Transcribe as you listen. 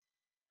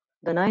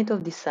The night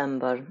of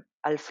December,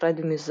 Alfred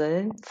de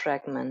Musset,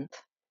 Fragment.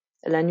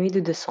 La nuit de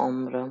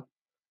décembre,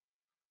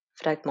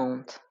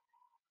 Fragment.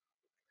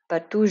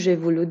 Partout j'ai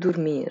voulu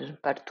dormir,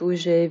 partout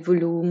j'ai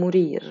voulu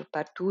mourir,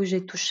 partout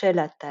j'ai touché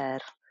la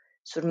terre.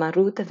 Sur ma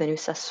route est venu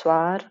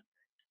s'asseoir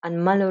un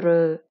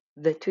malheureux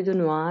vêtu de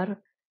noir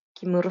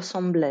qui me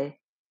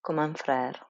ressemblait comme un frère.